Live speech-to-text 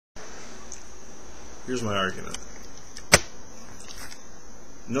Here's my argument.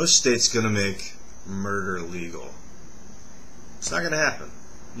 No state's gonna make murder legal. It's not gonna happen.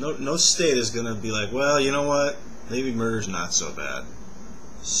 No state is gonna be like, well, you know what? Maybe murder's not so bad.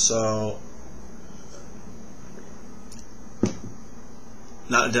 So,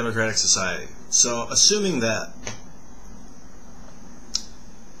 not a democratic society. So, assuming that,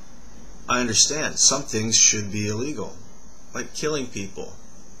 I understand some things should be illegal, like killing people.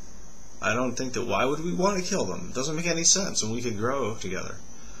 I don't think that, why would we want to kill them? It doesn't make any sense when we could grow together.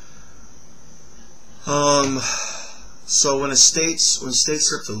 So when states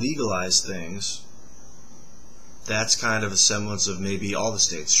start to legalize things, that's kind of a semblance of maybe all the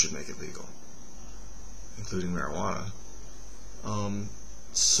states should make it legal, including marijuana.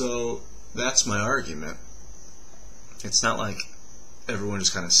 So that's my argument. It's not like everyone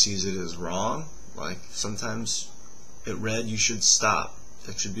just kind of sees it as wrong. Like, sometimes at red you should stop.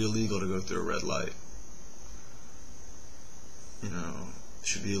 It should be illegal to go through a red light. You know, it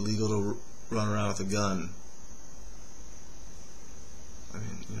should be illegal to run around with a gun. I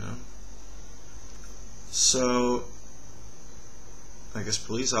mean, you know. So, I guess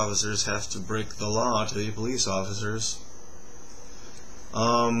police officers have to break the law to be police officers.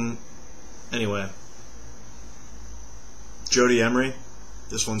 Anyway. Jody Emery,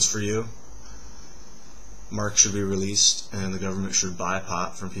 this one's for you. Mark should be released, and the government should buy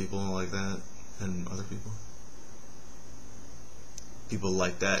pot from people like that, and other people. People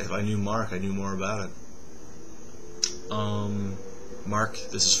like that. If I knew Mark, I knew more about it. Mark,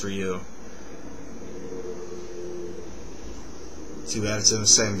 this is for you. Too bad it's in the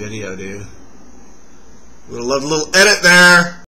same video, dude. Would have loved a little edit there.